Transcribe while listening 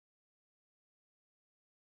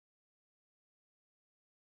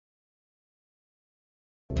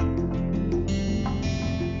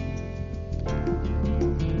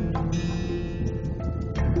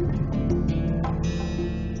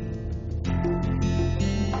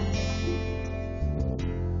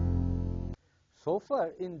So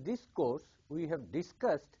far in this course, we have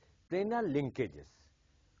discussed planar linkages,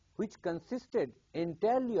 which consisted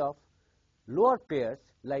entirely of lower pairs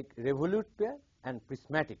like revolute pair and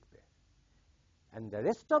prismatic pair. And the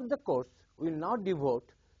rest of the course will now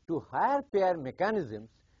devote to higher pair mechanisms,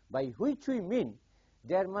 by which we mean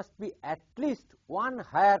there must be at least one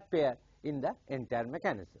higher pair in the entire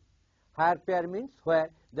mechanism. Higher pair means where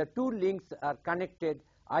the two links are connected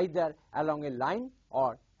either along a line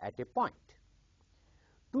or at a point.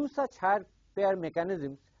 Two such higher pair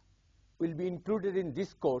mechanisms will be included in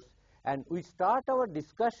this course, and we start our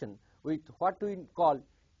discussion with what we call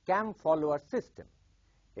cam follower system,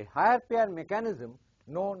 a higher pair mechanism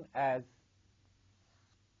known as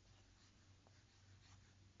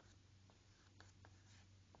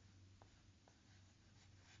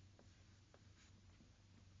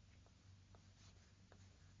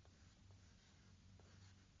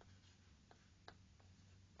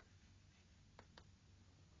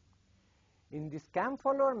in this cam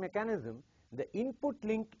follower mechanism, the input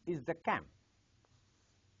link is the cam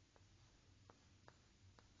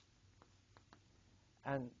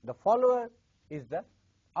and the follower is the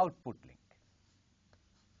output link.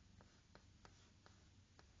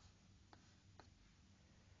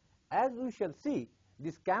 As we shall see,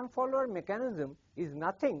 this cam follower mechanism is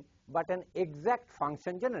nothing but an exact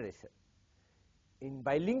function generation.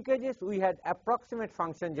 By linkages, we had approximate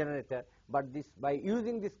function generator, but by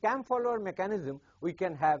using this cam follower mechanism, we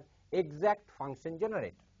can have exact function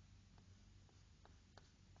generator.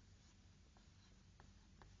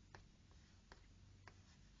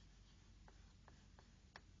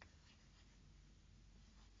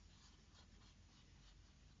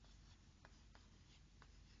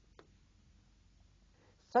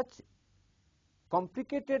 Such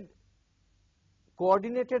complicated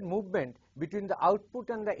coordinated movement between the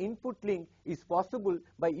output and the input link is possible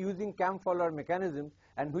by using cam follower mechanisms,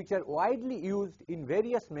 and which are widely used in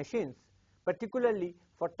various machines, particularly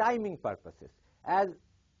for timing purposes, as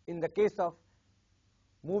in the case of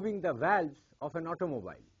moving the valves of an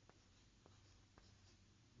automobile.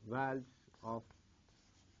 Valves of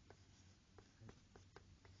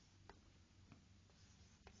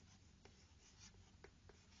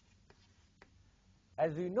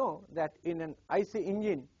As we know that in an IC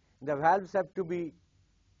engine, the valves have to be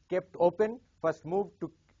kept open, first move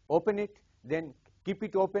to open it, then keep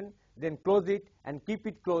it open, then close it and keep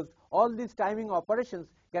it closed. All these timing operations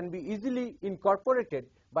can be easily incorporated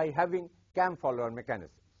by having cam follower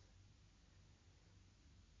mechanisms.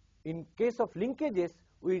 In case of linkages,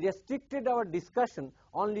 we restricted our discussion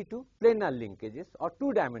only to planar linkages or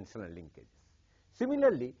two-dimensional linkages.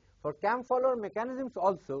 Similarly, for cam follower mechanisms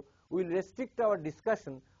also, we will restrict our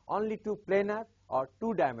discussion only to planar or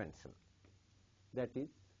two-dimensional, that is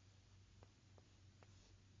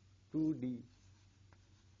 2D.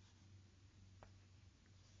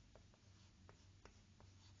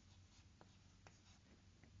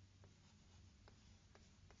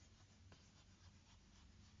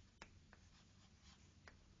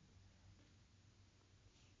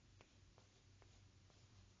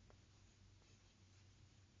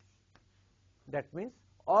 That means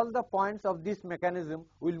all the points of this mechanism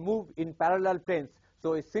will move in parallel planes.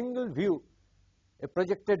 So a single view, a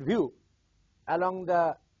projected view along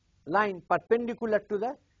the line perpendicular to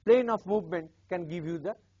the plane of movement can give you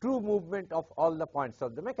the true movement of all the points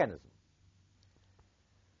of the mechanism.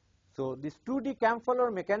 So these 2D cam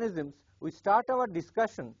follower mechanisms, we start our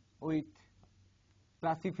discussion with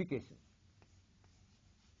classification.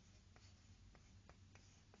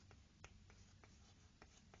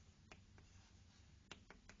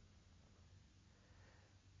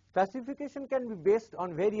 Classification can be based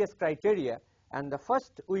on various criteria, and the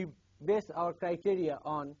first we base our criteria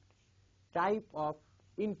on type of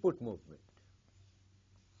input movement.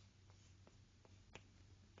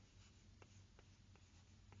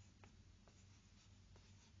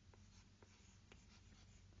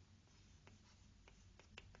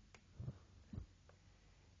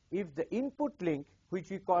 If the input link, which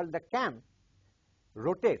we call the cam,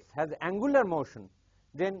 rotates, has angular motion,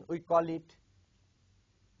 then we call it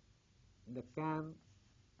the cam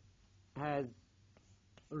has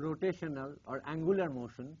rotational or angular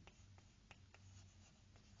motion,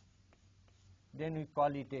 then we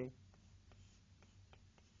call it a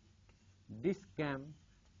disc cam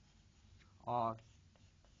or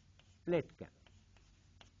plate cam.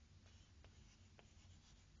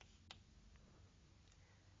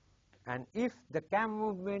 And if the cam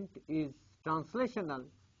movement is translational,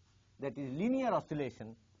 that is linear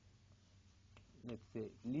oscillation, let us say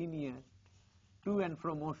linear to and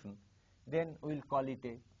fro motion, then we will call it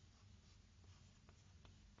a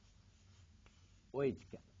wedge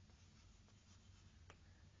cam.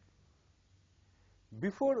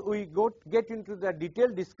 Before we get into the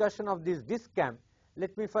detailed discussion of this disc cam,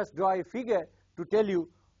 let me first draw a figure to tell you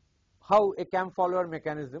how a cam follower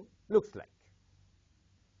mechanism looks like.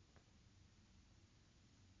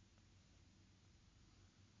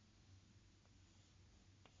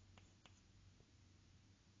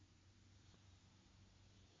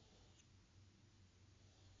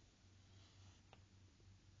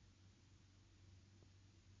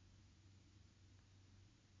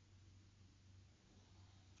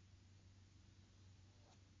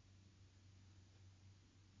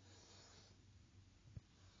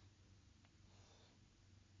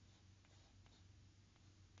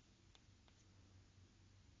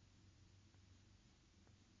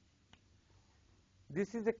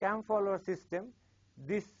 This is a cam follower system.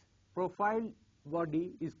 This profile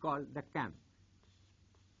body is called the cam.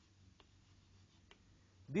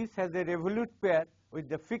 This has a revolute pair with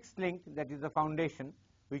the fixed link, that is the foundation,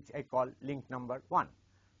 which I call link number 1.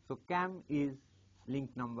 So, cam is link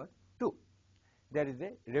number 2. There is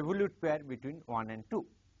a revolute pair between 1 and 2.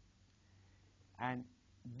 And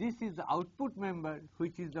this is the output member,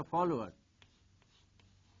 which is the follower.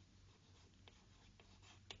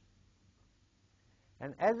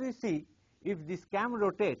 And as we see, if this cam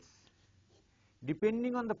rotates,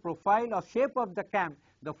 depending on the profile or shape of the cam,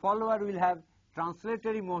 the follower will have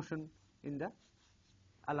translatory motion in the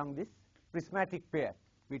along this prismatic pair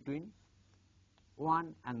between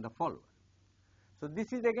 1 and the follower. So,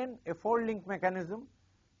 this is again a 4-link mechanism.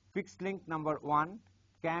 Fixed link number 1,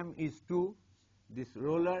 cam is 2, this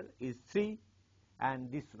roller is 3,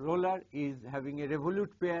 and this roller is having a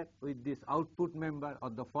revolute pair with this output member or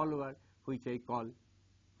the follower, which I call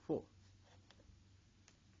 4.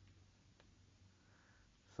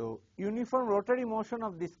 So, uniform rotary motion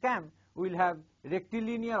of this cam will have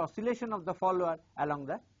rectilinear oscillation of the follower along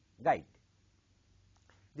the guide.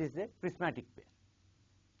 This is a prismatic pair.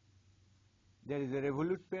 There is a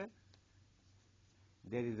revolute pair,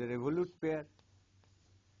 there is a revolute pair,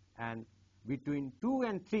 and between 2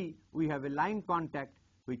 and 3 we have a line contact,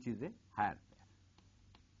 which is a higher pair.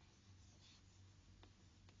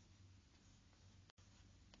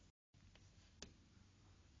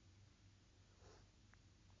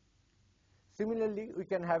 Similarly, we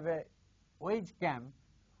can have a wedge cam,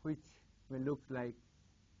 which may look like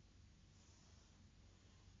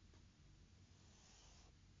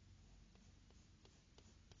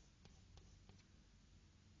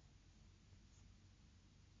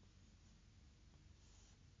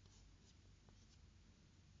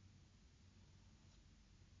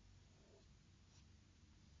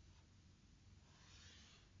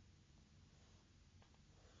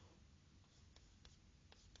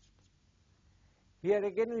here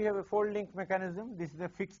again we have a 4-link mechanism. This is a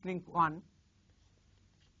fixed link 1.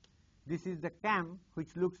 This is the cam,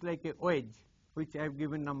 which looks like a wedge, which I have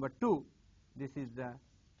given number 2. This is the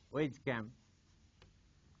wedge cam,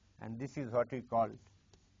 and this is what we call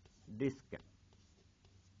disc cam.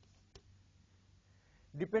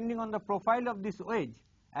 Depending on the profile of this wedge,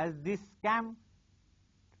 as this cam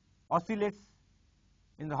oscillates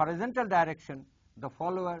in the horizontal direction, the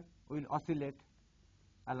follower will oscillate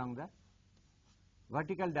along the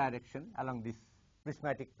vertical direction along this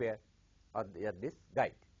prismatic pair or this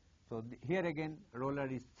guide. So, here again roller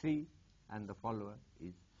is 3 and the follower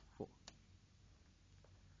is 4.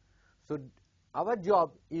 So, our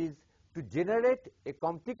job is to generate a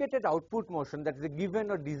complicated output motion, that is a given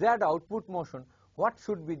or desired output motion. What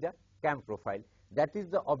should be the cam profile? That is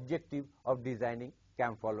the objective of designing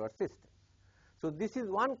cam follower systems. So, this is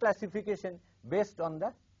one classification based on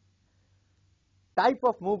the type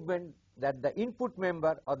of movement that the input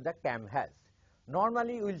member of the cam has.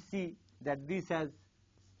 Normally, we will see that this has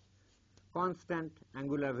constant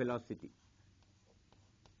angular velocity.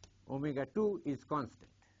 Omega 2 is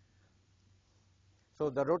constant. So,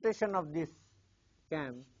 the rotation of this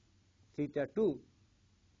cam theta 2,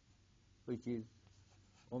 which is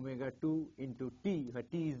omega 2 into t, where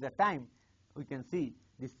t is the time, we can see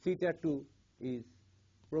this theta 2 is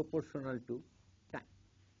proportional to time.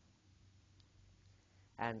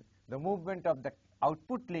 And the movement of the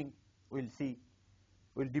output link we will see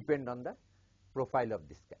will depend on the profile of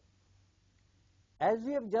this cam. As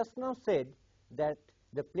we have just now said that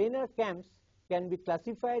the planar cams can be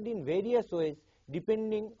classified in various ways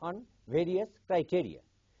depending on various criteria.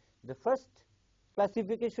 The first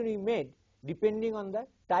classification we made depending on the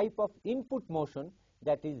type of input motion,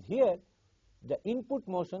 that is here the input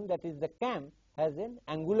motion, that is the cam, has an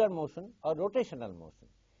angular motion or rotational motion.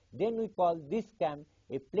 Then we call this cam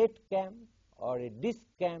a plate cam or a disc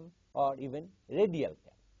cam or even radial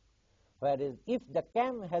cam. whereas if the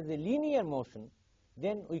cam has a linear motion,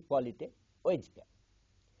 then we call it a wedge cam.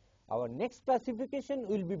 Our next classification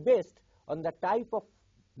will be based on the type of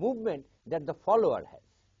movement that the follower has.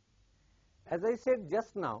 As I said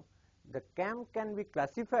just now, the cam can be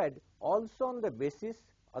classified also on the basis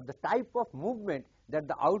of the type of movement that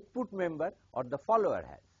the output member or the follower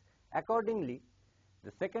has. Accordingly,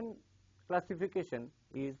 the second classification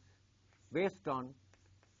is based on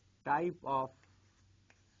type of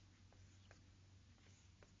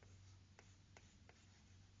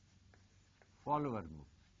follower movement.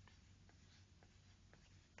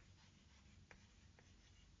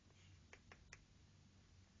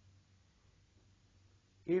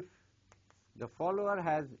 If the follower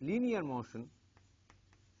has linear motion,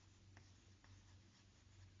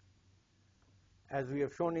 as we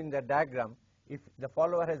have shown in the diagram, if the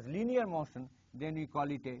follower has linear motion, then we call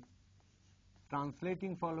it a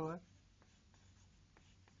translating follower,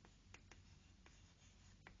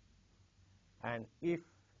 and if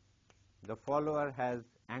the follower has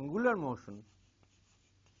angular motion,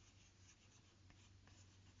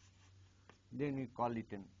 then we call it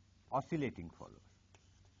an oscillating follower.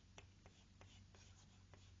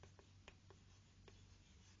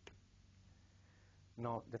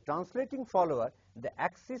 Now, the translating follower, the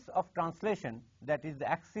axis of translation, that is the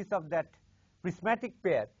axis of that prismatic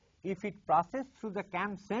pair, if it passes through the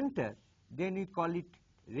cam center, then we call it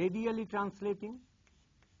radially translating.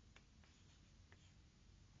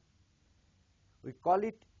 We call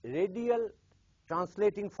it radial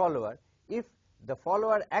translating follower if the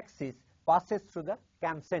follower axis passes through the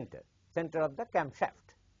cam center, center of the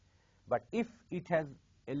camshaft. But if it has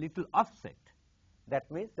a little offset, that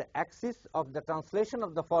means the axis of the translation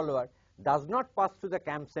of the follower does not pass through the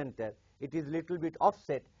cam center, it is little bit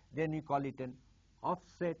offset, then we call it an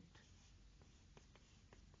offset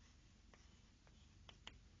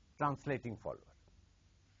translating follower.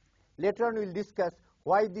 Later on we will discuss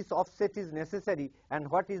why this offset is necessary and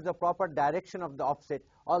what is the proper direction of the offset,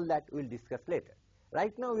 all that we will discuss later.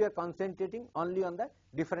 Right now we are concentrating only on the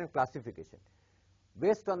different classification.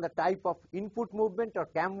 Based on the type of input movement or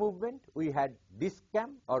cam movement, we had disc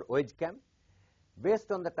cam or wedge cam.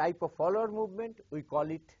 Based on the type of follower movement, we call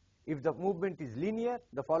it, if the movement is linear,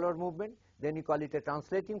 the follower movement, then we call it a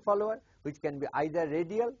translating follower, which can be either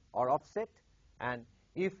radial or offset, and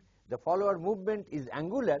if the follower movement is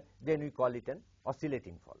angular, then we call it an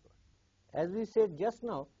oscillating follower. As we said just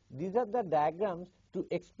now, these are the diagrams to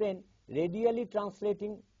explain radially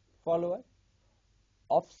translating follower,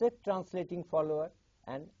 offset translating follower,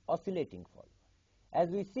 and oscillating follower. As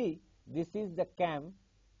we see, this is the cam,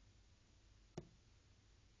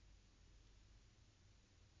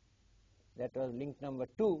 that was link number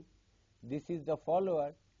 2, this is the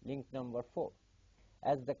follower, link number 4.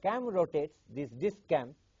 As the cam rotates, this disc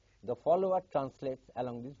cam, the follower translates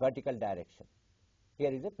along this vertical direction.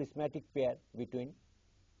 Here is a prismatic pair between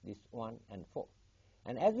this 1 and 4.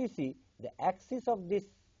 And as we see, the axis of this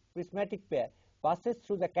prismatic pair passes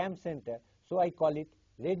through the cam center, so I call it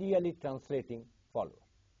radially translating follower.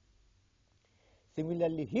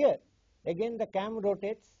 Similarly here, again the cam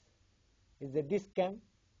rotates, is the disc cam,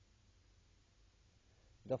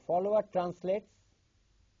 the follower translates,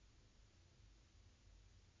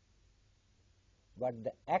 but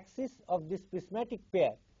the axis of this prismatic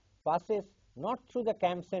pair passes not through the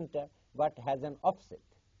cam center but has an offset,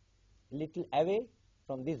 little away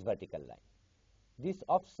from this vertical line. This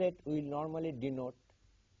offset we will normally denote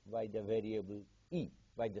by the variable E,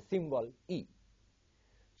 by the symbol E.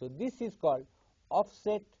 So this is called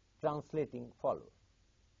offset translating follower.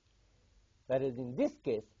 Whereas in this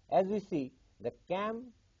case, as we see, the cam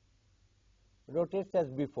rotates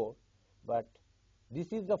as before, but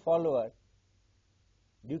this is the follower.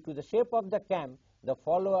 Due to the shape of the cam, the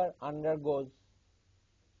follower undergoes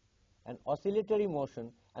an oscillatory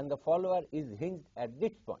motion and the follower is hinged at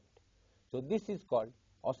this point. So this is called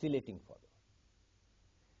oscillating follower.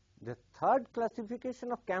 The third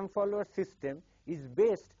classification of cam follower system is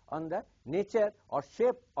based on the nature or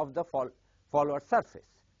shape of the follower surface,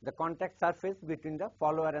 the contact surface between the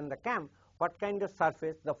follower and the cam, what kind of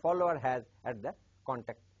surface the follower has at the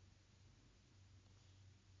contact.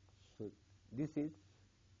 So this is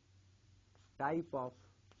type of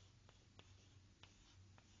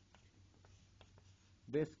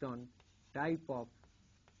based on type of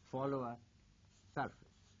follower surface.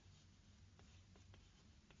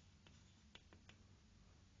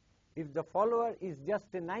 If the follower is just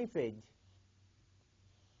a knife edge,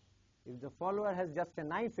 if the follower has just a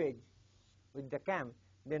knife edge with the cam,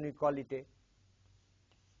 then we call it a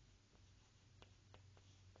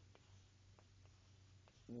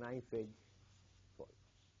knife edge follower.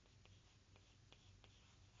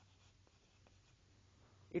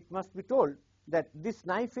 it must be told that this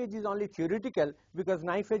knife edge is only theoretical, because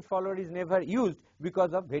knife edge follower is never used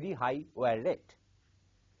because of very high wear rate.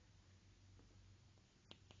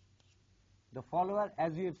 The follower,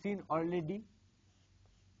 as we have seen already,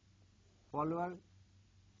 follower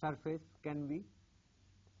surface can be,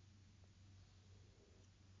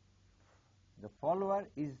 the follower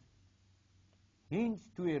is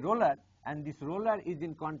hinged to a roller, and this roller is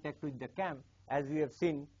in contact with the cam, as we have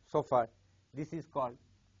seen so far. This is called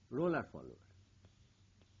roller follower.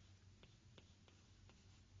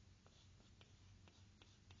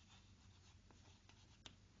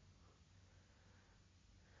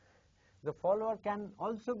 The follower can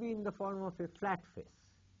also be in the form of a flat face.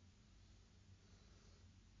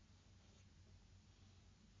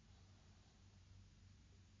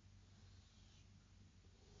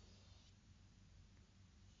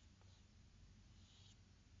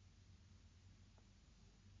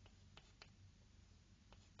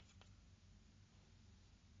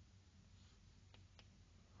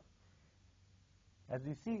 As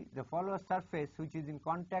we see, the follower surface which is in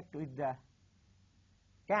contact with the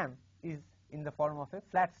cam is in the form of a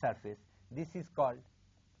flat surface. This is called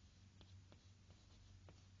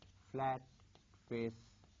flat face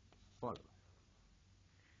follower.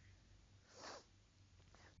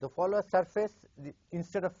 The follower surface,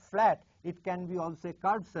 instead of flat, it can be also a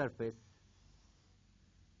curved surface.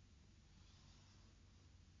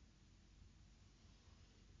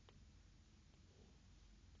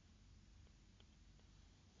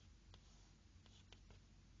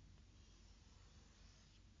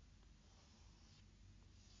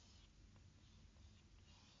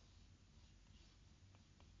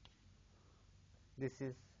 This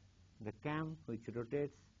is the cam which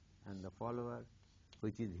rotates, and the follower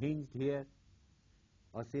which is hinged here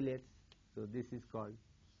oscillates. So this is called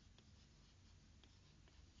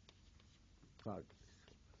curved.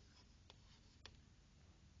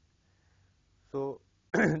 So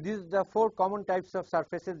these are the four common types of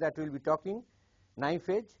surfaces that we will be talking: knife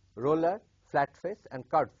edge, roller, flat face, and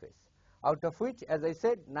curved face. Out of which, as I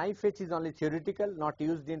said, knife edge is only theoretical, not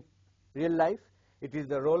used in real life. It is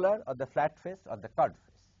the roller or the flat face or the curved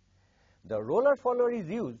face. The roller follower is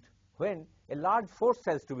used when a large force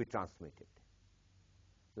has to be transmitted,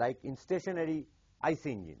 like in stationary IC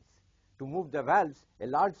engines. To move the valves, a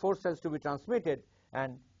large force has to be transmitted,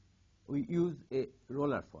 and we use a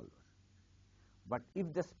roller follower. But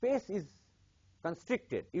if the space is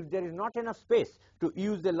constricted, if there is not enough space to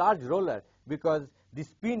use a large roller, because the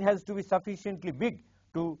spin has to be sufficiently big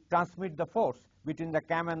to transmit the force between the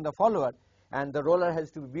cam and the follower, and the roller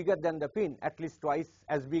has to be bigger than the pin, at least twice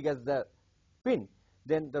as big as the pin,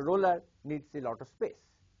 then the roller needs a lot of space.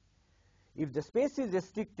 If the space is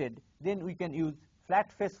restricted, then we can use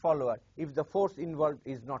flat face follower if the force involved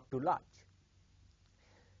is not too large,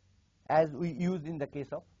 as we use in the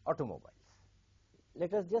case of automobiles.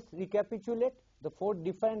 Let us just recapitulate the four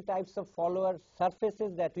different types of follower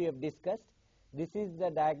surfaces that we have discussed. This is the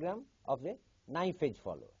diagram of a knife edge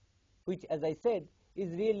follower, which, as I said,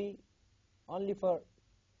 is really only for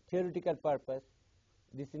theoretical purpose.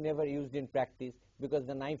 This is never used in practice because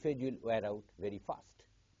the knife edge will wear out very fast.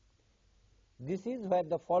 This is where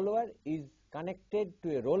the follower is connected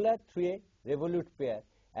to a roller through a revolute pair,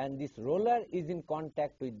 and this roller is in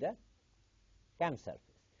contact with the cam surface.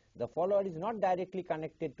 The follower is not directly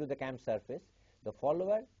connected to the cam surface. The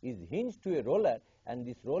follower is hinged to a roller, and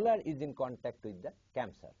this roller is in contact with the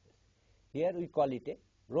cam surface. Here we call it a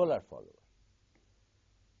roller follower.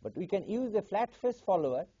 But we can use a flat face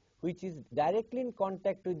follower which is directly in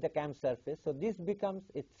contact with the cam surface. So this becomes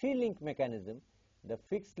a three-link mechanism: the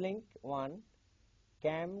fixed link 1,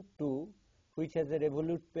 cam 2, which has a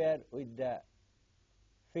revolute pair with the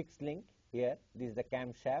fixed link here. This is the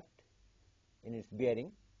cam shaft in its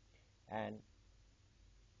bearing, and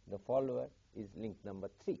the follower is link number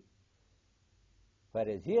 3.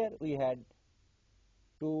 Whereas here we had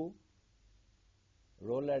 2,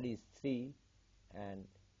 roller is 3, and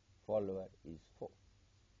follower is 4.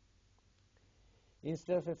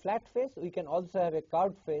 Instead of a flat face, we can also have a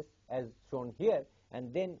curved face as shown here,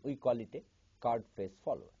 and then we call it a curved face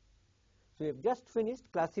follower. So we have just finished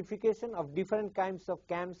classification of different kinds of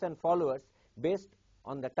cams and followers based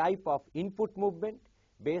on the type of input movement,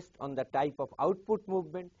 based on the type of output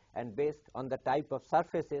movement, and based on the type of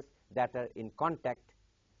surfaces that are in contact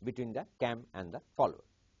between the cam and the follower.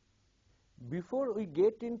 Before we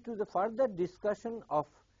get into the further discussion of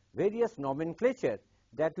various nomenclature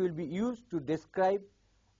that will be used to describe,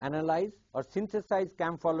 analyze, or synthesize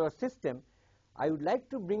cam follower system, I would like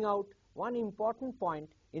to bring out one important point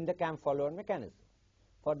in the cam follower mechanism.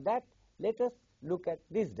 For that, let us look at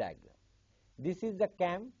this diagram. This is the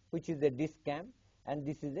cam, which is a disc cam, and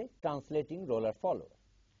this is a translating roller follower.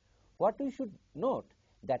 What we should note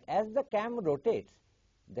that as the cam rotates,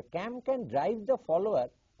 the cam can drive the follower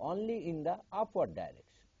only in the upward direction.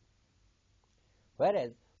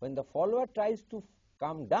 Whereas when the follower tries to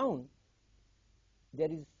come down,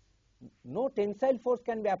 there is no tensile force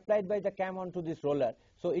can be applied by the cam onto this roller,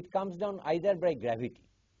 so it comes down either by gravity.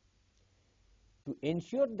 To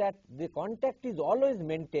ensure that the contact is always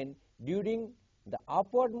maintained during the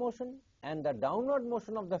upward motion and the downward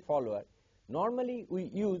motion of the follower, normally we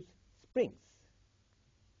use springs.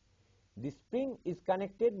 The spring is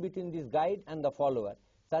connected between this guide and the follower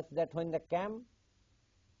such that when the cam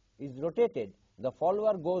is rotated, the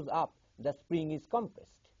follower goes up, the spring is compressed.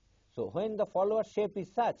 So when the follower shape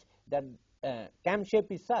is such that cam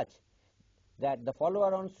shape is such that the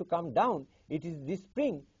follower wants to come down, it is this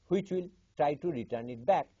spring which will try to return it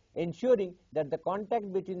back, ensuring that the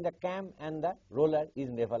contact between the cam and the roller is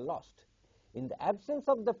never lost. In the absence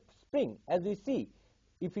of the spring, as we see,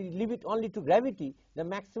 if we leave it only to gravity, the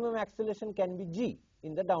maximum acceleration can be g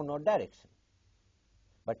in the downward direction.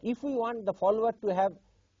 But if we want the follower to have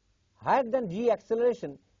higher than g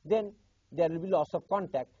acceleration, then there will be loss of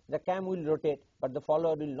contact. The cam will rotate, but the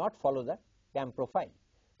follower will not follow the cam profile.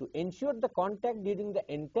 To ensure the contact during the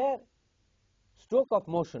entire stroke of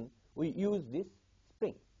motion, we use this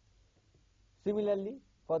spring. Similarly,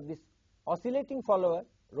 for this oscillating follower,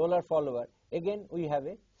 roller follower, again we have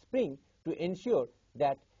a spring to ensure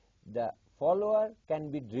that the follower can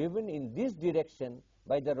be driven in this direction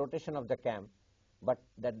by the rotation of the cam, but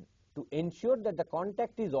that to ensure that the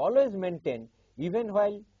contact is always maintained even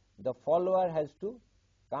while the follower has to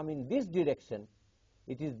come in this direction,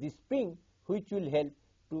 it is this spring which will help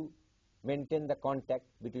to maintain the contact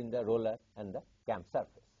between the roller and the cam surface.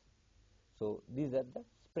 So these are the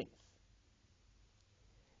springs.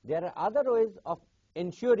 There are other ways of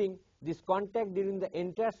ensuring this contact during the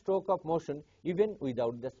entire stroke of motion even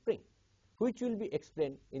without the spring, which will be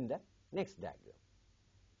explained in the next diagram.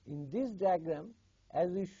 In this diagram, as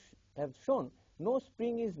we have shown, no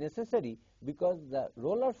spring is necessary because the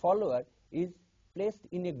roller follower is placed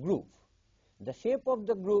in a groove. The shape of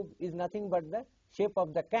the groove is nothing but the shape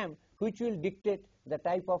of the cam, which will dictate the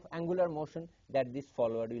type of angular motion that this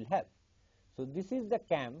follower will have. So this is the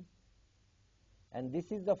cam and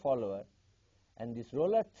this is the follower, and this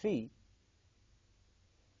roller 3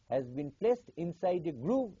 has been placed inside a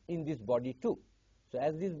groove in this body 2. So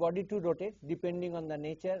as this body 2 rotates, depending on the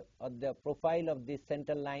nature or the profile of this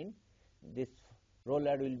center line, this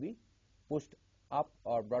roller will be pushed up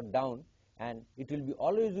or brought down, and it will be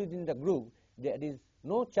always within the groove. There is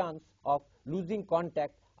no chance of losing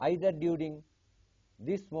contact either during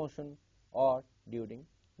this motion or during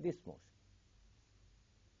this motion.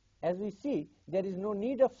 As we see, there is no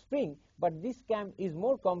need of spring, but this cam is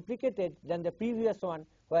more complicated than the previous one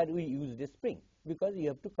where we used a spring, because you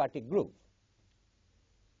have to cut a groove.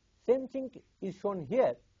 Same thing is shown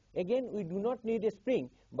here. Again, we do not need a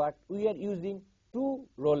spring, but we are using 2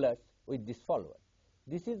 rollers with this follower.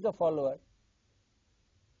 This is the follower.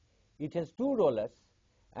 It has 2 rollers,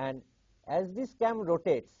 and as this cam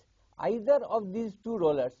rotates, either of these 2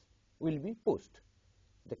 rollers will be pushed.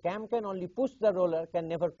 The cam can only push the roller, can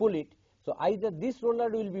never pull it. So either this roller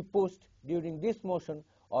will be pushed during this motion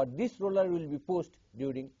or this roller will be pushed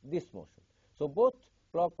during this motion. So both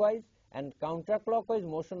clockwise and counterclockwise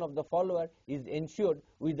motion of the follower is ensured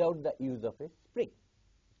without the use of a spring.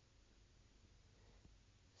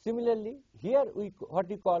 Similarly, here what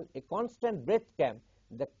we call a constant breadth cam.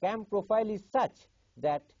 The cam profile is such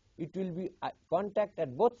that it will be contact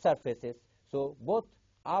at both surfaces, so both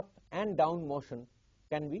up and down motion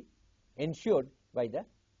can be ensured by the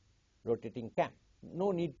rotating cam.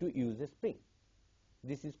 No need to use a spring.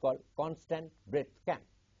 This is called constant breadth cam.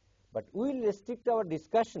 But we will restrict our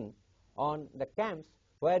discussion on the cams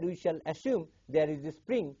where we shall assume there is a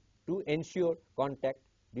spring to ensure contact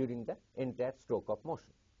during the entire stroke of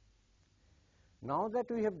motion. Now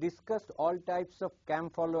that we have discussed all types of cam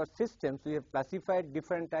follower systems, we have classified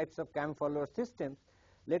different types of cam follower systems,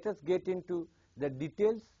 let us get into the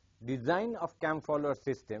details design of cam follower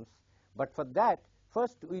systems. But for that,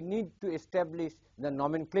 first we need to establish the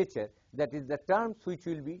nomenclature, that is the terms which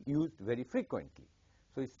will be used very frequently.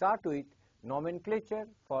 So we start with nomenclature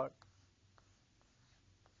for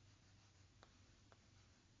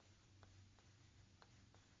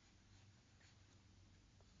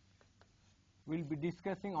we will be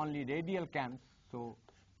discussing only radial cams. So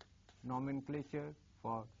nomenclature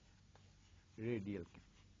for radial cam.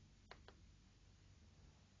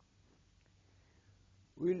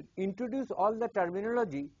 We will introduce all the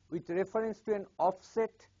terminology with reference to an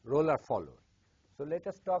offset roller follower. So let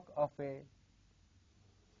us talk of a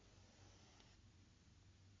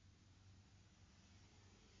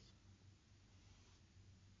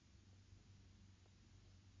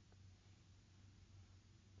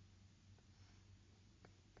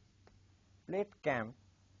plate cam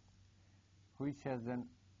which has an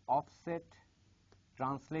offset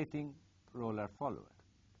translating roller follower.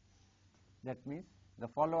 That means the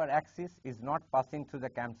follower axis is not passing through the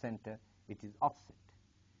cam center, it is offset.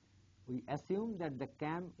 We assume that the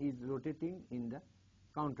cam is rotating in the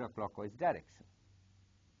counterclockwise direction.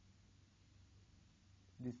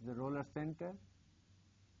 This is the roller center.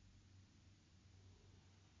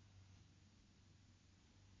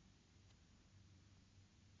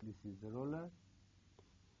 This is the roller.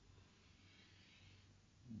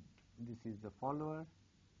 This is the follower.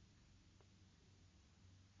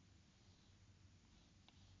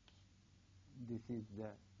 This is the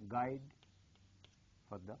guide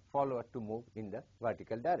for the follower to move in the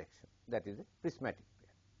vertical direction. That is a prismatic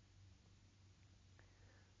pair.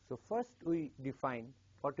 So first we define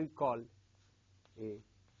what we call a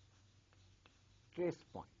trace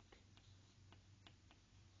point.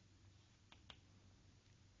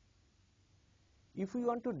 If we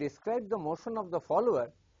want to describe the motion of the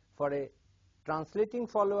follower for a translating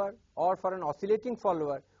follower or for an oscillating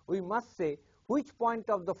follower, we must say which point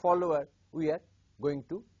of the follower we are going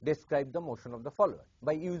to describe the motion of the follower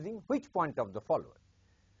by using which point of the follower.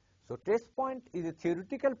 So trace point is a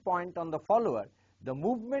theoretical point on the follower, the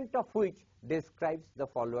movement of which describes the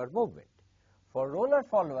follower movement. For roller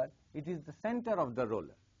follower, it is the center of the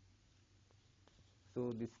roller.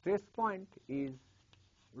 So this trace point is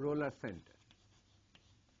roller center.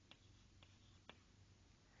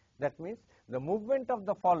 That means the movement of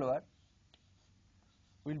the follower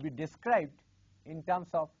will be described in terms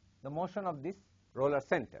of the motion of this roller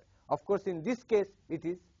center. Of course, in this case it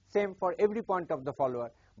is same for every point of the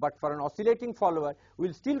follower, but for an oscillating follower we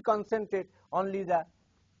will still concentrate only the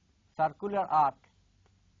circular arc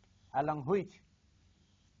along which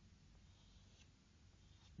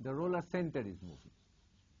the roller center is moving.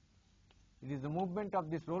 It is the movement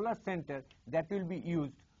of this roller center that will be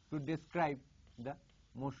used to describe the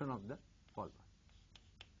motion of the follower.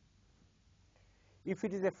 If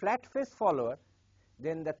it is a flat face follower,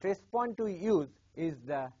 then the trace point we use is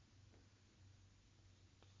the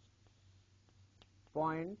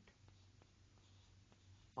point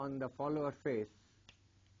on the follower face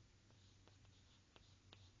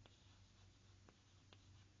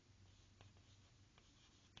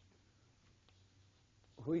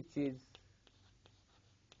which is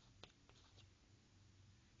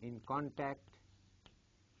in contact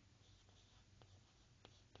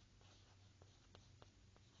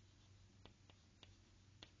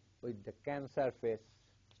with the cam surface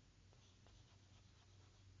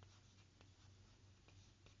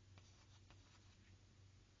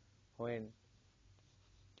when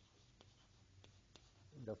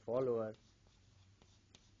the follower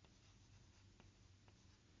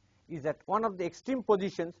is at one of the extreme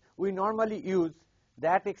positions. We normally use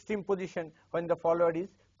that extreme position when the follower is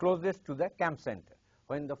closest to the cam center.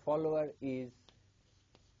 When the follower is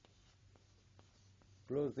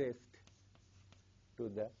closest to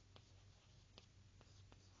the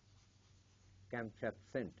camshaft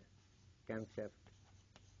center, camshaft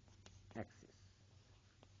axis.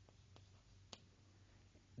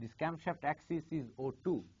 This camshaft axis is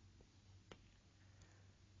O2.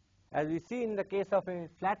 As we see in the case of a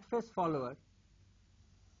flat face follower,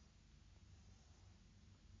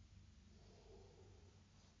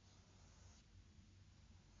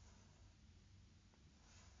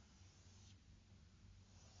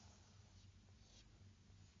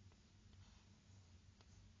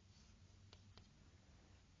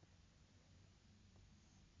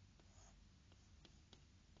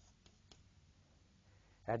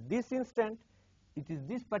 at this instant, it is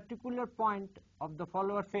this particular point of the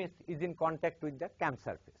follower face is in contact with the cam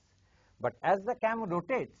surface. But as the cam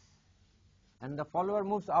rotates and the follower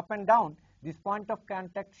moves up and down, this point of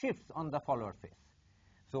contact shifts on the follower face.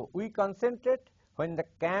 So we concentrate when the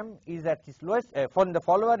cam is at its lowest, when the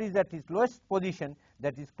follower is at its lowest position,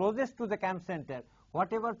 that is closest to the cam center,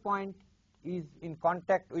 whatever point is in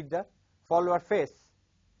contact with the follower face,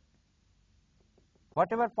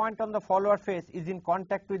 whatever point on the follower face is in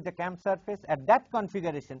contact with the cam surface, at that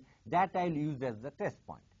configuration, that I will use as the trace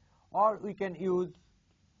point. Or we can use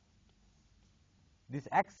this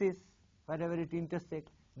axis, wherever it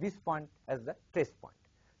intersects, this point as the trace point.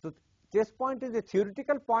 So trace point is a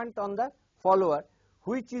theoretical point on the follower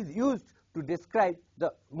which is used to describe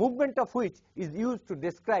the movement of which is used to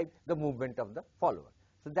describe the movement of the follower.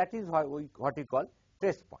 So that is what we call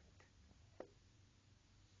trace point.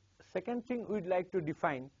 Second thing, we would like to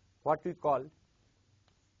define what we call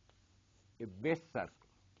a base circle.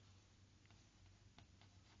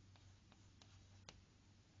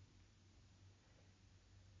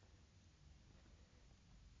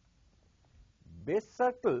 Base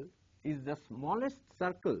circle is the smallest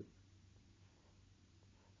circle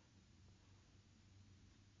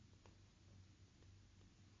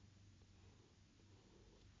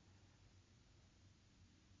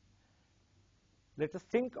let us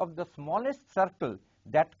think of the smallest circle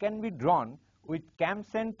that can be drawn with cam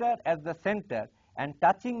center as the center and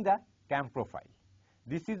touching the cam profile.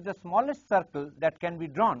 This is the smallest circle that can be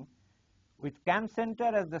drawn with cam center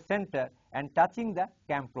as the center and touching the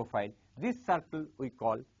cam profile. This circle we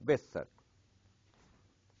call base circle.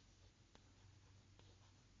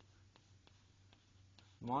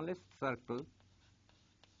 Smallest circle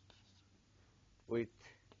with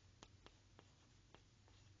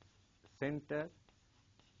center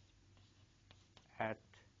at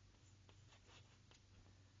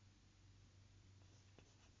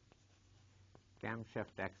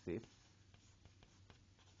camshaft axis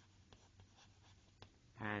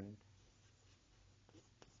and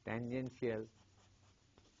tangential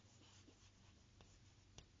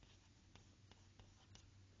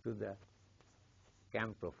to the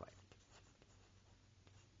cam profile.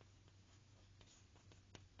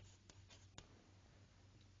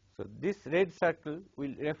 So, this red circle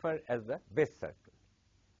will refer as the base circle.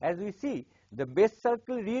 As we see, the base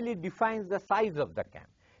circle really defines the size of the cam.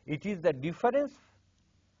 It is the difference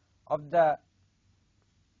of the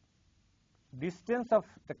distance of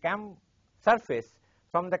the cam surface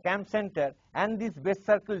from the cam center and this base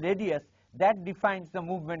circle radius that defines the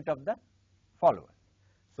movement of the follower.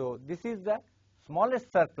 So, this is the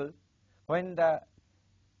smallest circle. When the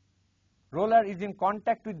roller is in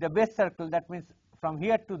contact with the base circle, that means from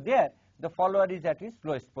here to there the follower is at its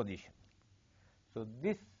lowest position. So,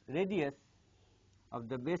 this radius of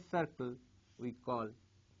the base circle we call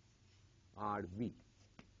RB,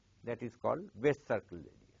 that is called base circle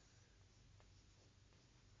radius.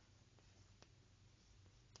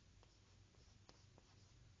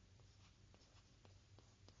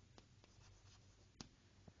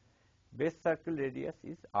 Base circle radius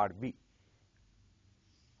is RB.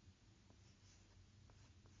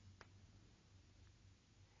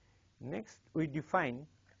 Next, we define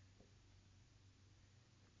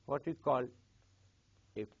what we call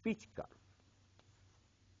a pitch curve.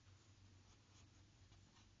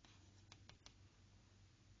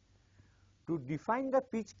 To define the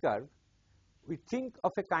pitch curve, we think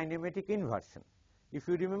of a kinematic inversion. If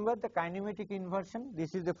you remember the kinematic inversion,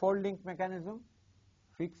 this is the 4-link mechanism: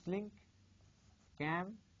 fixed link,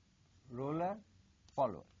 cam, roller,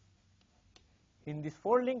 follower. In this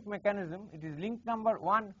 4-link mechanism, it is link number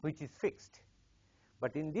 1 which is fixed.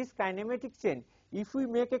 But in this kinematic chain, if we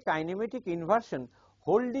make a kinematic inversion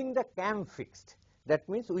holding the cam fixed, that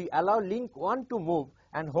means we allow link 1 to move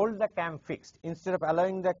and hold the cam fixed. Instead of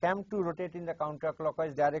allowing the cam to rotate in the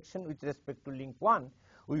counterclockwise direction with respect to link 1,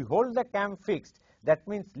 we hold the cam fixed. That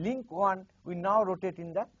means link 1 we now rotate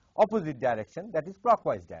in the opposite direction, that is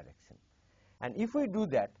clockwise direction. And if we do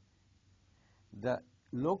that, the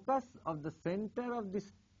locus of the center of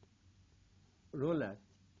this roller,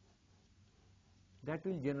 that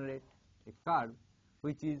will generate a curve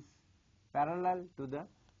which is parallel to the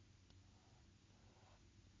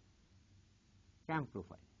cam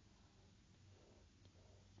profile.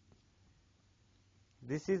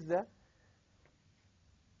 This is the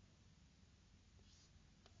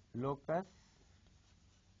locus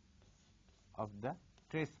of the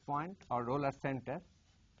trace point or roller center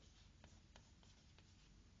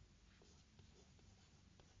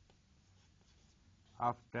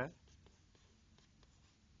after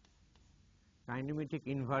kinematic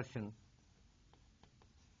inversion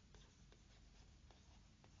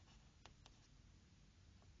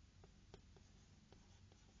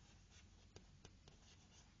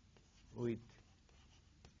with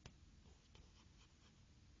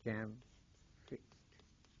cam fixed.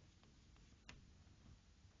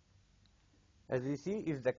 As we see,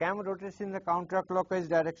 if the cam rotates in the counterclockwise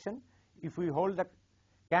direction, if we hold the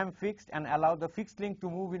cam fixed and allow the fixed link to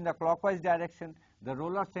move in the clockwise direction, the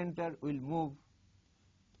roller center will move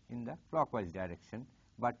in the clockwise direction,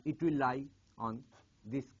 but it will lie on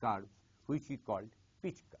this curve which we called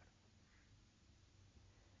pitch curve.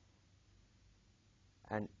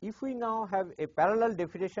 And if we now have a parallel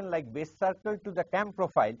definition like base circle to the cam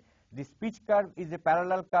profile, this pitch curve is a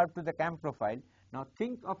parallel curve to the cam profile. Now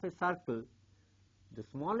think of a circle, the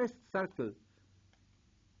smallest circle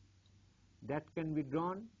that can be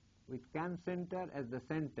drawn with cam center as the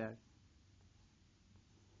center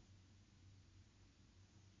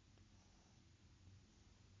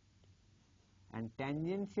and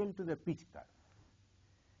tangential to the pitch curve.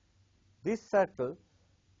 This circle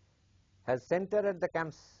has center at the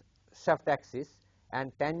camshaft axis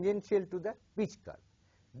and tangential to the pitch curve.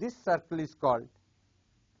 This circle is called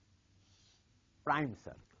prime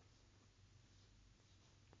circle.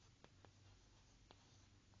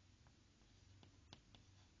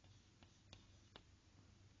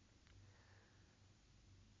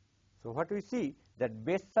 So what we see that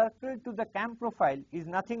base circle to the cam profile is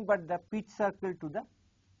nothing but the pitch circle to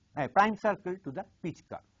the prime circle to the pitch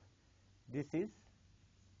curve. This is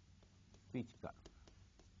pitch curve.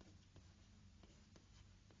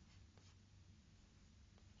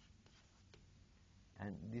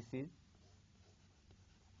 And this is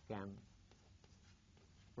cam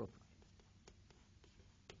profile.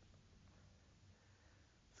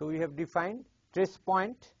 So we have defined trace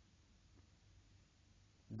point,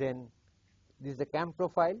 then this is the cam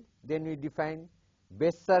profile, then we define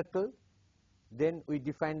base circle, then we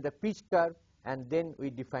define the pitch curve, and then we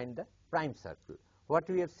define the prime circle. What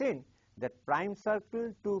we have seen that prime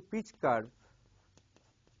circle to pitch curve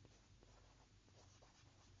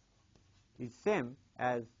is same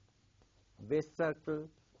as base circle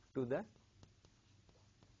to the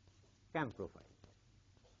cam profile.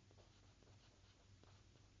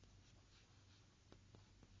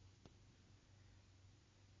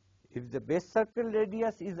 If the base circle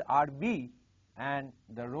radius is RB and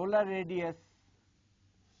the roller radius,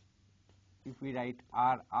 if we write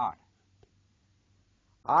RR,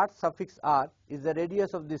 R suffix R is the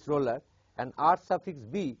radius of this roller and R suffix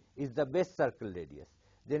B is the base circle radius,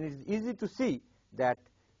 then it is easy to see that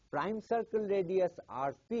prime circle radius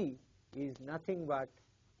RP is nothing but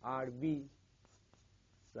RB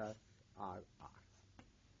plus RR.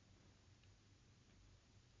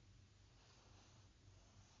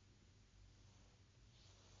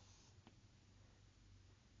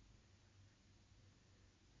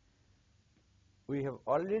 We have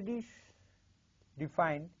already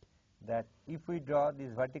defined that if we draw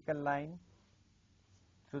this vertical line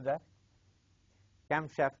through the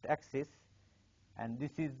camshaft axis and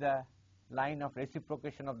this is the line of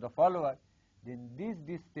reciprocation of the follower, then this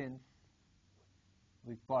distance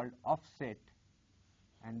we called offset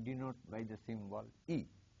and denote by the symbol E.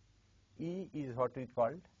 E is what we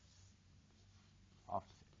called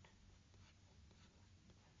offset.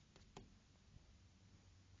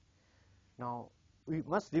 Now we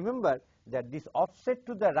must remember that this offset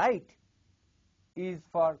to the right is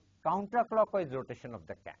for counterclockwise rotation of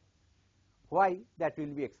the cam. Why? That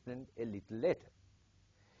will be explained a little later.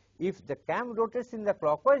 If the cam rotates in the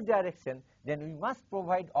clockwise direction, then we must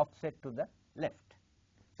provide offset to the left.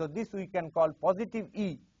 So this we can call positive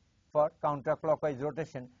E for counterclockwise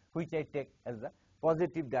rotation, which I take as the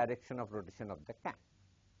positive direction of rotation of the cam.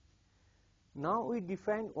 Now we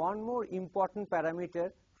define one more important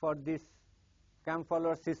parameter for this cam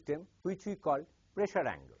follower system, which we call pressure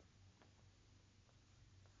angle.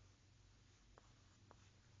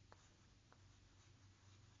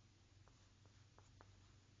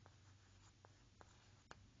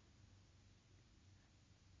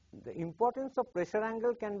 The importance of pressure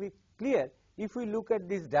angle can be clear if we look at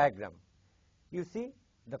this diagram. You see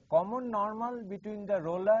the common normal between the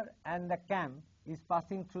roller and the cam is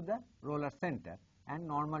passing through the roller center and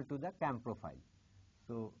normal to the cam profile.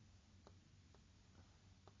 So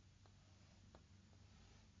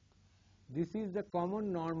this is the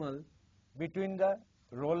common normal between the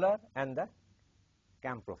roller and the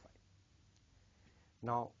cam profile.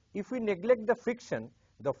 Now if we neglect the friction,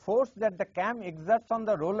 the force that the cam exerts on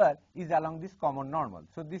the roller is along this common normal.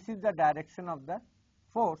 So this is the direction of the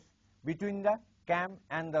force between the cam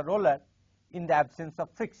and the roller in the absence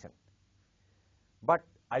of friction. But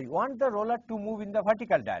I want the roller to move in the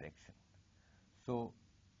vertical direction. So,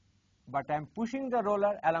 but I am pushing the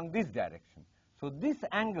roller along this direction. So this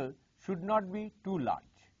angle should not be too large.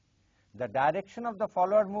 The direction of the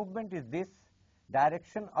follower movement is this,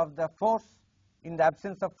 direction of the force in the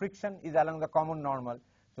absence of friction is along the common normal.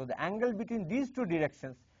 So the angle between these two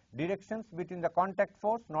directions between the contact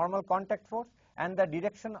force, normal contact force, and the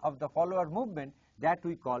direction of the follower movement, that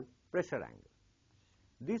we call pressure angle.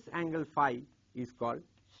 This angle phi is called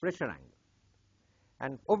pressure angle.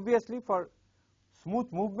 And obviously for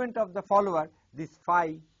smooth movement of the follower, this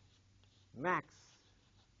phi max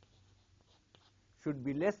should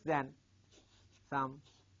be less than some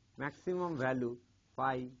maximum value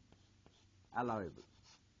phi allowable.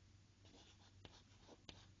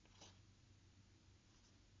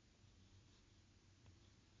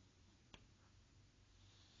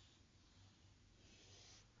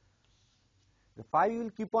 The phi will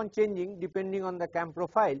keep on changing depending on the cam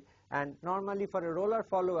profile, and normally for a roller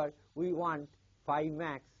follower we want phi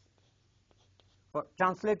max, for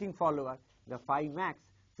translating follower, the phi max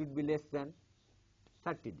should be less than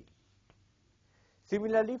 30 degree.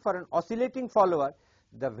 Similarly, for an oscillating follower,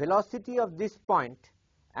 the velocity of this point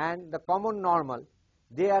and the common normal,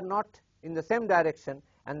 they are not in the same direction,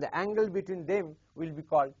 and the angle between them will be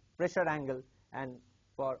called pressure angle. And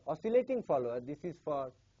for oscillating follower, this is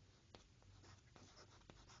for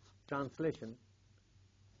translating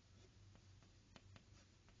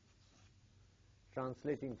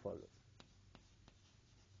follower.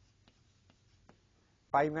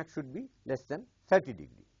 Phi max should be less than 30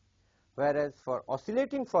 degree, whereas for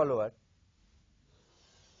oscillating follower,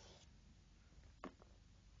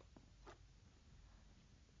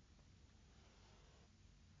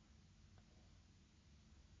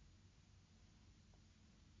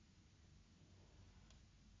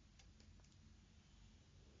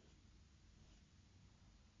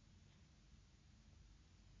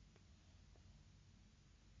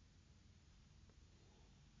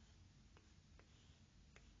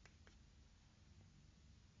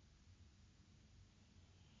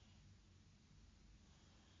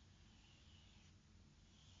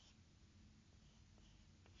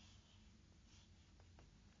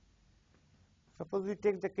 suppose we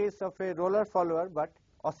take the case of a roller follower but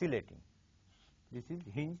oscillating. This is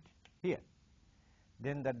hinged here.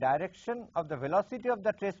 Then the direction of the velocity of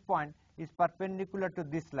the trace point is perpendicular to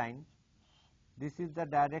this line. This is the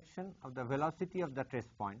direction of the velocity of the trace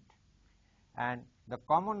point, and the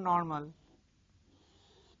common normal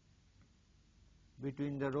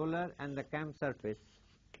between the roller and the cam surface.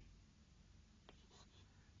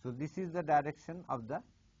 So this is the direction of the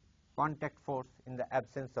contact force in the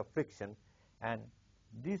absence of friction, and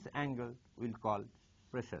this angle we will call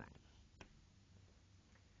pressure angle.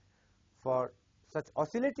 For such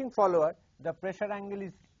oscillating follower, the pressure angle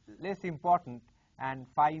is less important, and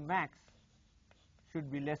phi max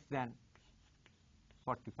should be less than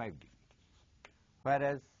 45 degree,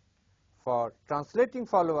 whereas for translating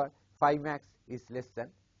follower, phi max is less than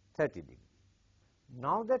 30 degree.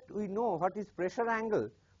 Now that we know what is pressure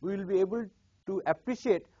angle, we will be able to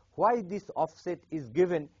appreciate why this offset is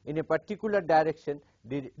given in a particular direction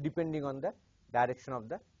depending on the direction of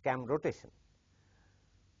the cam rotation.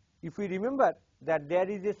 If we remember that there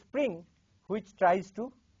is a spring which tries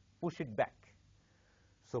to push it back.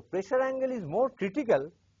 So pressure angle is more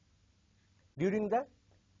critical during the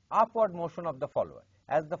upward motion of the follower.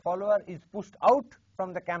 As the follower is pushed out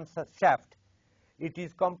from the cam shaft, it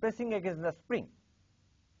is compressing against the spring,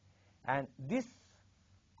 and this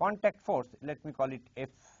contact force, let me call it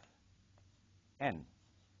Fn,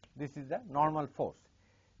 this is the normal force,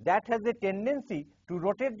 that has a tendency to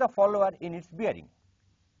rotate the follower in its bearing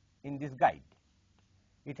in this guide.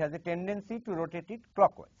 It has a tendency to rotate it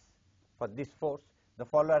clockwise. For this force, the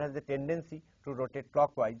follower has a tendency to rotate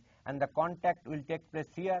clockwise, and the contact will take place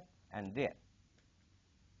here and there.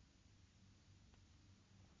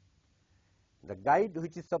 The guide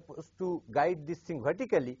which is supposed to guide this thing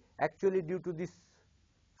vertically, actually due to this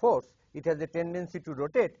force, it has a tendency to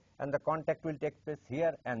rotate, and the contact will take place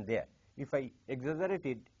here and there. If I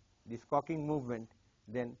exaggerated this cocking movement,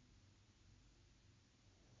 then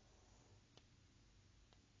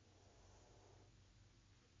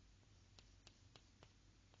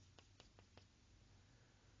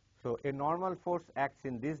so a normal force acts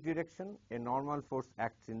in this direction, a normal force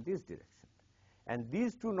acts in this direction, and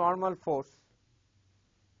these two normal force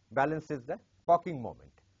balances the cocking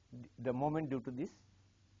moment, the moment due to this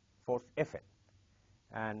force Fn,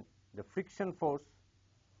 and the friction force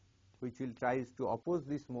which will tries to oppose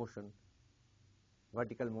this motion,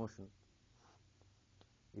 vertical motion,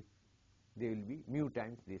 if they will be mu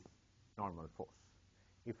times this normal force.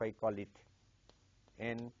 If I call it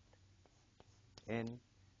n,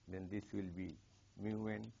 then this will be mu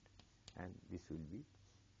n, and this will be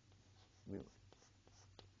mu n.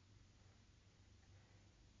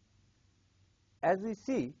 As we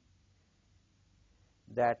see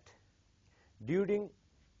that during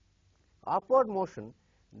upward motion,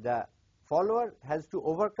 the follower has to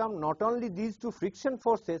overcome not only these two friction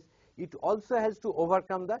forces, it also has to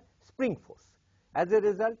overcome the spring force. As a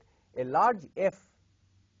result, a large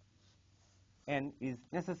Fn is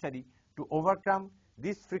necessary to overcome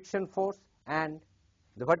this friction force, and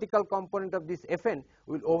the vertical component of this Fn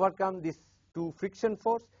will overcome this two friction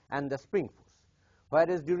force and the spring force.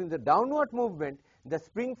 Whereas during the downward movement, the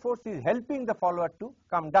spring force is helping the follower to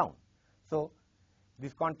come down. So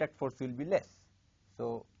this contact force will be less.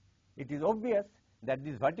 So it is obvious that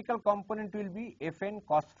this vertical component will be Fn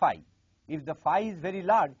cos phi. If the phi is very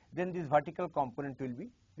large, then this vertical component will be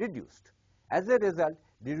reduced. As a result,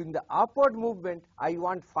 during the upward movement, I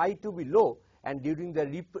want phi to be low, and during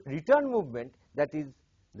the return movement, that is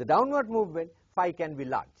the downward movement, phi can be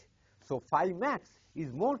large. So, phi max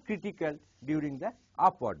is more critical during the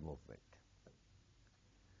upward movement.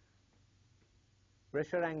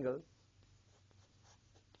 Pressure angle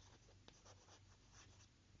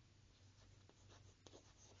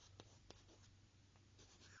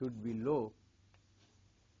should be low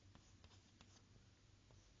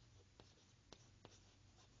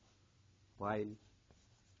while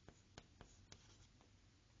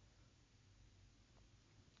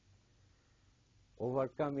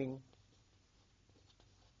overcoming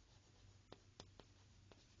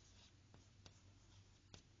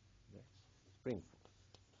the spring force.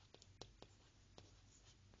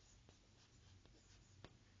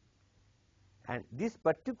 And this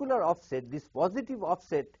particular offset, this positive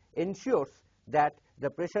offset, ensures that the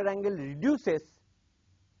pressure angle reduces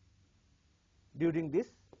during this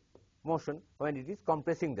motion when it is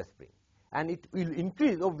compressing the spring, and it will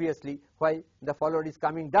increase obviously while the follower is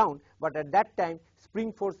coming down, but at that time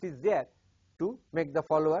spring force is there to make the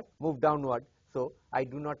follower move downward. So, I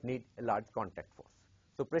do not need a large contact force.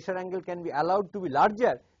 So, pressure angle can be allowed to be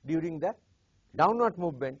larger during the downward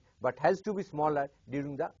movement, but has to be smaller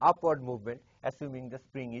during the upward movement, assuming the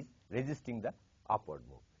spring is resisting the upward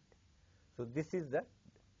movement. So, this is the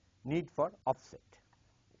need for offset.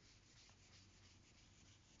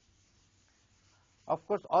 Of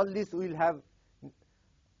course, all this we will have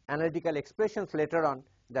analytical expressions later on,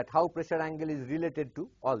 that how pressure angle is related to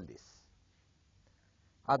all this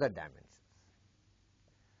other dimensions.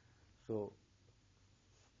 So,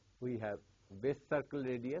 we have base circle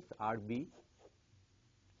radius RB,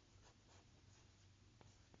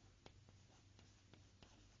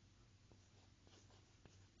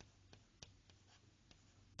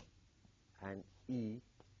 and E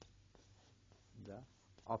the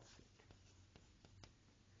offset.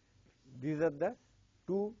 These are the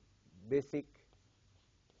two basic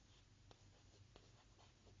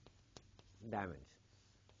dimensions.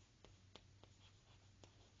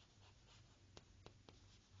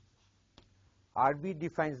 RB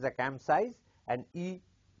defines the cam size and E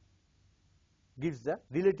gives the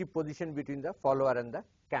relative position between the follower and the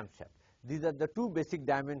camshaft. These are the two basic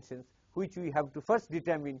dimensions which we have to first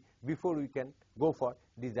determine before we can go for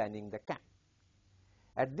designing the cam.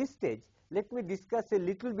 At this stage, let me discuss a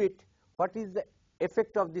little bit what is the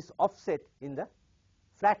effect of this offset in the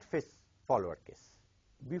flat face follower case.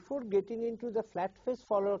 Before getting into the flat face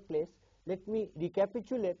follower case, let me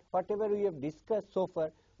recapitulate whatever we have discussed so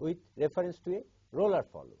far with reference to a roller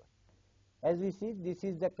follower. As we see, this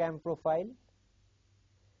is the cam profile,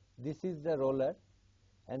 this is the roller,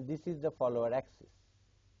 and this is the follower axis.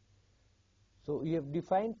 So, we have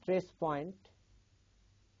defined trace point,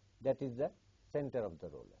 that is the center of the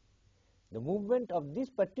roller. The movement of this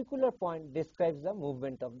particular point describes the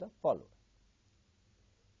movement of the follower.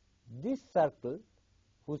 This circle,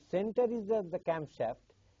 whose center is the camshaft,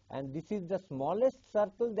 and this is the smallest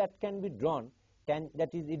circle that can be drawn, that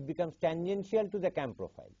is, it becomes tangential to the cam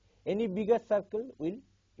profile. Any bigger circle will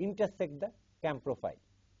intersect the cam profile.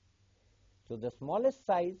 So, the smallest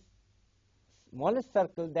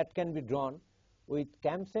circle that can be drawn with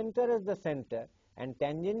cam center as the center and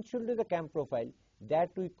tangential to the cam profile, that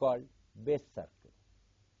we call base circle.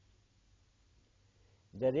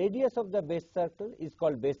 The radius of the base circle is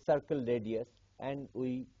called base circle radius, and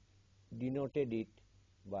we denoted it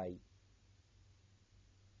by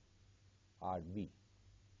RB.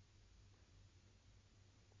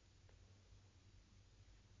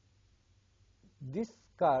 This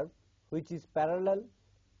curve, which is parallel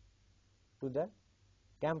to the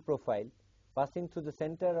cam profile passing through the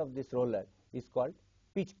center of this roller, is called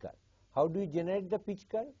pitch curve. How do we generate the pitch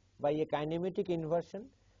curve? By a kinematic inversion,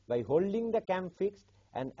 by holding the cam fixed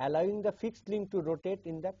and allowing the fixed link to rotate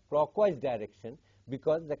in the clockwise direction,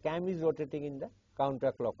 because the cam is rotating in the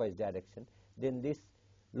counterclockwise direction. Then this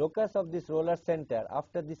locus of this roller center,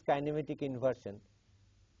 after this kinematic inversion,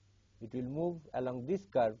 it will move along this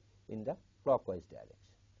curve in the clockwise direction,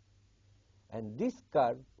 and this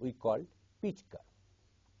curve we call pitch curve.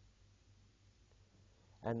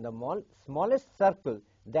 And the smallest circle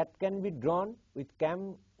that can be drawn with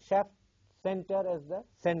camshaft center as the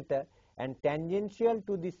center and tangential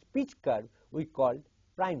to this pitch curve we call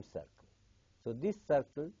prime circle. So, this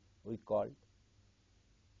circle we call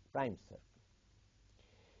prime circle.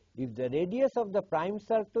 If the radius of the prime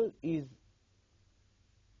circle is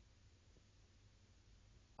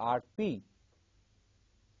Rp,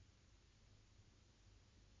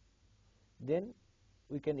 then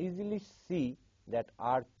we can easily see that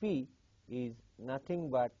Rp is nothing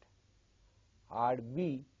but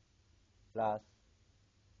Rb plus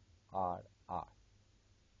Ri. R,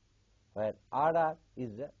 where RR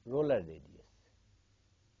is the roller radius.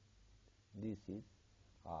 This is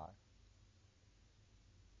R.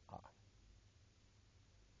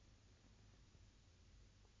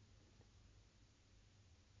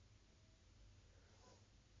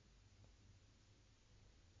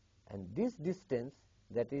 And this distance,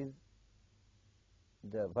 that is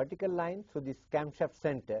the vertical line through this camshaft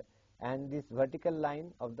center and this vertical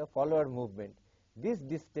line of the follower movement, this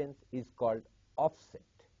distance is called offset.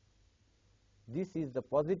 This is the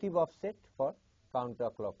positive offset for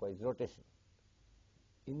counterclockwise rotation.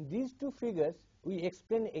 In these two figures, we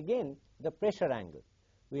explain again the pressure angle.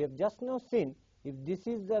 We have just now seen if this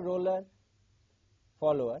is the roller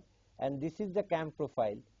follower and this is the cam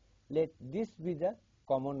profile, let this be the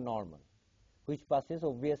common normal, which passes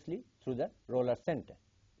obviously through the roller center.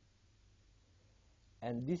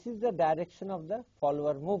 And this is the direction of the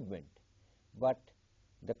follower movement. But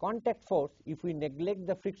the contact force, if we neglect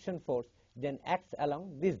the friction force, then acts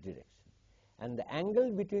along this direction. And the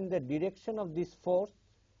angle between the direction of this force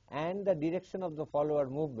and the direction of the follower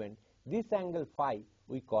movement, this angle phi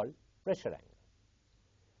we call pressure angle.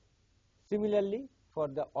 Similarly, for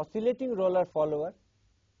the oscillating roller follower,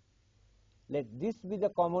 let this be the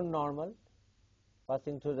common normal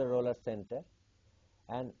passing through the roller center,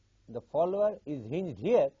 and the follower is hinged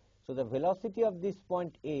here, so the velocity of this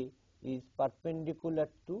point A is perpendicular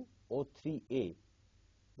to O3A,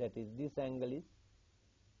 that is this angle is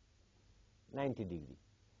 90 degree.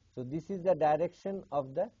 So this is the direction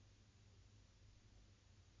of the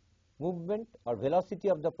movement or velocity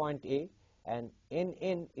of the point A, and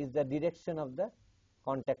NN is the direction of the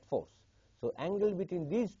contact force. So angle between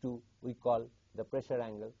these two we call the pressure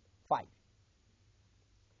angle phi.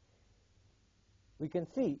 We can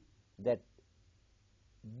see that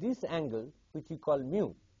this angle, which we call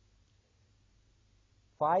mu,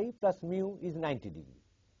 phi plus mu is 90 degree.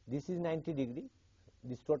 This is 90 degree.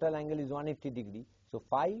 This total angle is 180 degree. So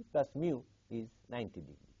phi plus mu is 90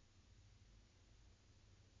 degree.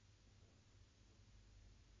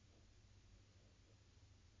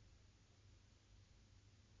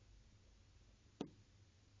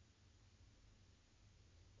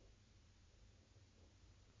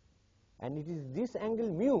 And it is this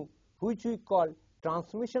angle mu which we call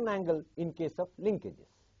transmission angle in case of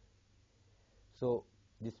linkages. So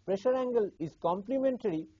this pressure angle is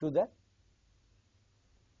complementary to the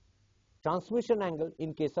transmission angle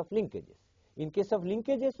in case of linkages. In case of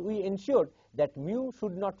linkages, we ensured that mu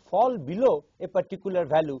should not fall below a particular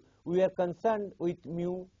value. We are concerned with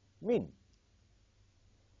mu mean.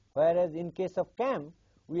 Whereas in case of cam,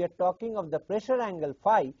 we are talking of the pressure angle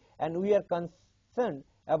phi, and we are concerned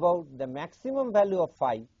about the maximum value of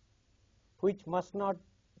phi, which must not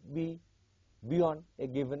be beyond a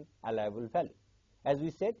given allowable value. As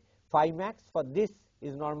we said, phi max for this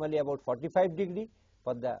is normally about 45 degree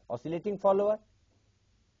for the oscillating follower,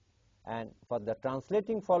 and for the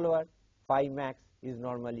translating follower, phi max is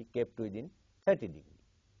normally kept within 30 degree.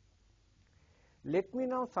 Let me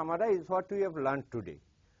now summarize what we have learned today.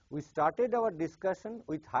 We started our discussion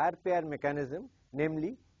with higher pair mechanism,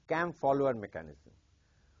 namely cam follower mechanism.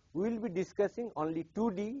 We will be discussing only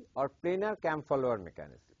 2D or planar cam follower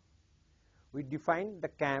mechanism. We defined the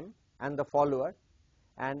cam and the follower,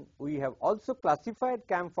 and we have also classified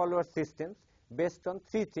cam follower systems based on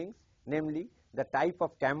three things, namely the type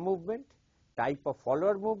of cam movement, type of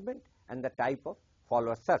follower movement, and the type of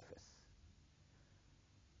follower surface.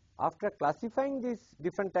 After classifying these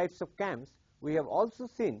different types of cams, we have also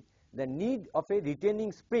seen the need of a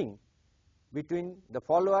retaining spring between the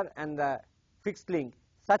follower and the fixed link,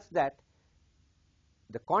 such that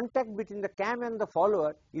the contact between the cam and the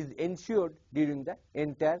follower is ensured during the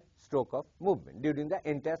entire stroke of movement, during the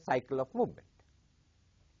entire cycle of movement.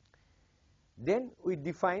 Then we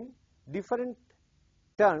define different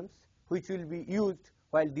terms which will be used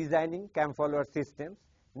while designing cam follower systems,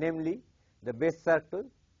 namely the base circle,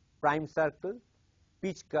 prime circle,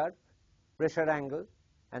 pitch curve, pressure angle,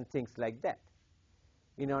 and things like that.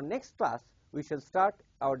 In our next class, we shall start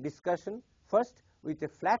our discussion first with a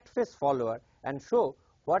flat face follower and show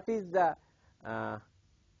what is the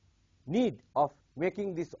need of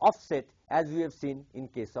making this offset, as we have seen in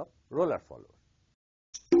case of roller followers.